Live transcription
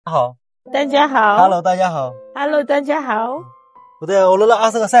好，大家好。 Hello， 大家好。 Hello， 大家好。我在俄罗斯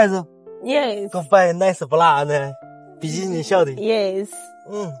20个size。 Yes。 我发现 nice 不辣呢，比基尼小的。 Yes。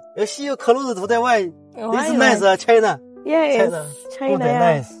 有西有克鲁子都在外。 This is nice China。 Yes。 China。 Good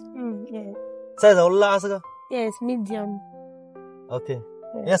nice。 Yes。 size 俄罗斯个。 Yes， medium。 Okay。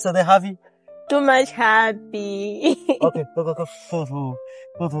 Yesterday happy。 Too much happy。 Okay， go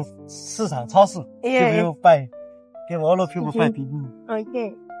to 市场超市。 Yes。 People buy。 Give all the people buy 比基尼。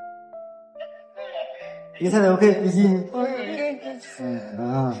 Okay。 你猜的 OK 比基尼。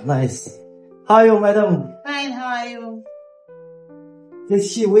 nice。 How are you, madam? Fine, how are you? 这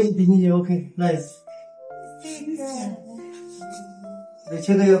细微比基尼 OK nice。 这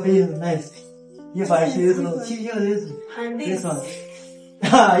切个要非常 nice。 一般细的时候切个的是这双。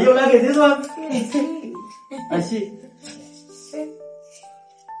又来给这双。I see。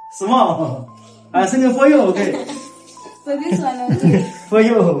 Small。 I think for you OK。 So this one okay? For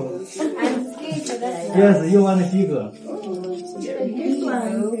you。 I'm scared for that one. Yes, you want the bigger. This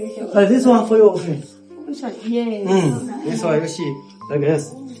one. This one for you OK。 Yes. This one you see like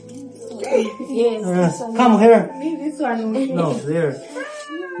this. Yes. Come here. This one. No, there.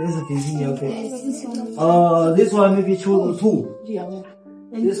 This is bikini OK。 this one maybe choose 2.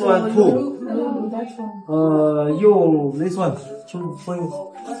 This one 2. You this one choose for you.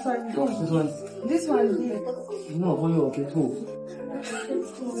 This one. This one. No for you OK 2.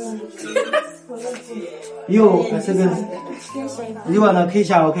 You second. You wanna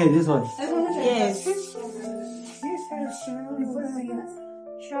Kisha OK this one. Yes。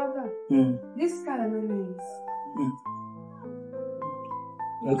 This color nice.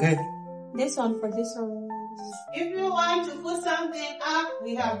 OK。 This one for this one. If you want to put something up,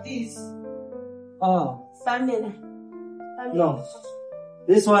 we have this. Family. No.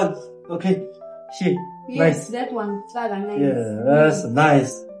 This one OK. See. Yes, Nice. that one. That one nice. Yes,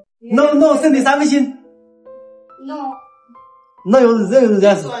 nice. No, 身体3分心。 No. No 有这样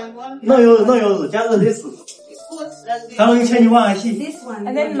子。 No 有加热this。 然后又千几万还细。 This one.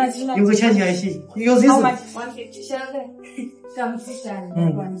 And then Martina. 有个千几还细。有 this。 How much? 150. Come this one. Mm.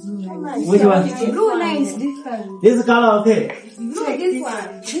 That one blue nice. Which one? Blue nice. This one. This color OK. No, this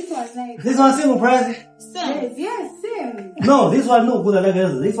one. This one nice. This one same price. Same. Yes, same. No, this one no good like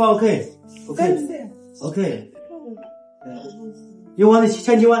this. This one OK. OK. Same. OK. You want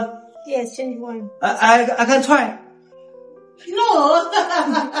千几万 Yes, change one. I can try. No.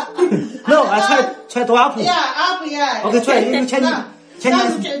 No, I try to up. Yeah, up, yeah. OK try 一个千几。千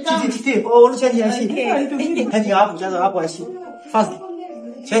几，我的千几还细。千几up，加上up还细。fast。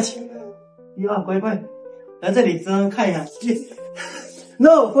千几。1、2，乖。来这里只能看一下。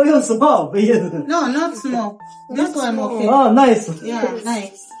No， for you small， 不意思。 No, not small. This one okay. Nice. Yeah,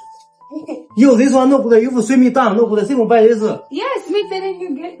 nice. You this one no good. You swim me down no good. Same buy this. Yes, me telling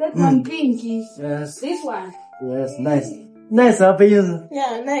you get that one pinky. Yes. This one. Yes, nice. Nice 啊，不意思。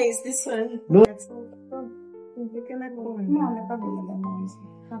 Yeah, nice. This one. No.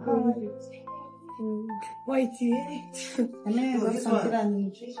 White. Yeah,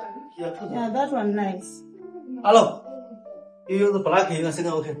 that one nice. Hello. You use black 一个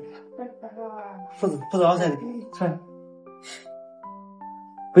second OK。不是outside 穿。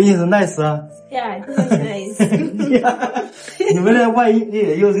不意思 nice 啊。 Yeah, this is nice. 你们的万一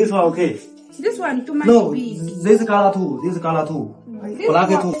有 this one OK。 This one too much No, big. this color too. This color too. Black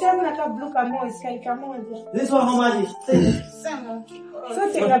too. This one how much? Same.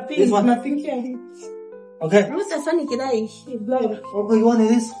 So take a pink. This one. My pink. OK. What's the funny kid? Black. Okay, you want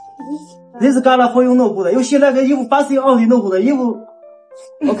this? This color for you no good. 有些那个衣服80奥的 no good 衣服。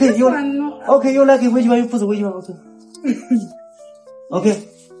OK, you OK, you like which one? 不是 which one? OK.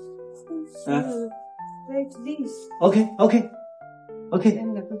 Like this. OK. Okay.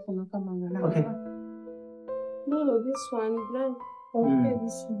 No, this one. Black. Okay,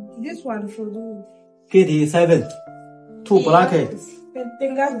 this one. This one for you. Kitty 7. 2 black.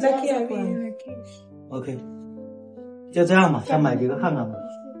 Then got black here. OK. 就这样吧，想买几个看看吧。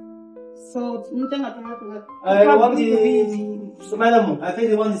 So, I want the madam. I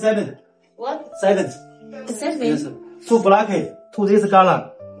think want 7. what? 7. 7. Yes. 2 black. 2 this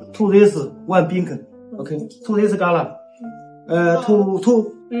color. 2 this 1 pink. OK. 2 this color. 2.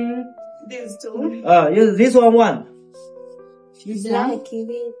 These two. Yes, this one 1. Black.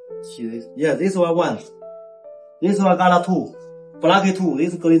 Yeah, this one 1. This one color 2. Black 2.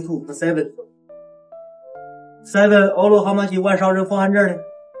 This green 2. 7. 7. All how much? 1,400.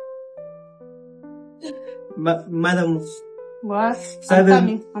 Madam. What?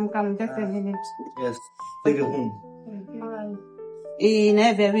 7. I'm coming. Just a minute. Yes. Take it home.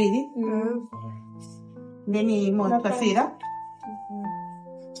 Never really. Then you want to see that?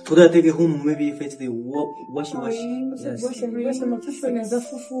 Today I take it home, maybe if it's the wash. Yes.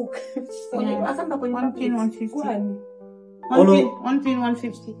 One pin, 150. Hello. One pin,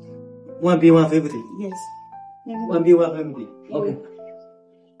 150. 1B 150. Yes. 1B 150. Okay.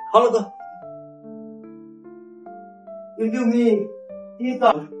 Hello, go. You give me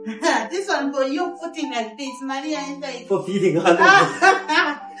This one for you putting like this, Maria inside. for feeding.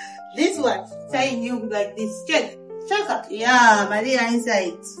 This one, saying you like this. Check. Check up. Yeah, Maria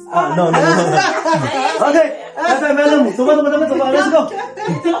inside. No. Okay. Madam, let's go.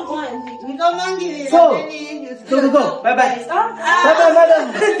 We go monkey. So, go. Bye bye. Bye bye,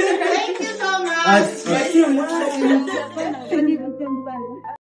 madam. Thank you so much. Thank you.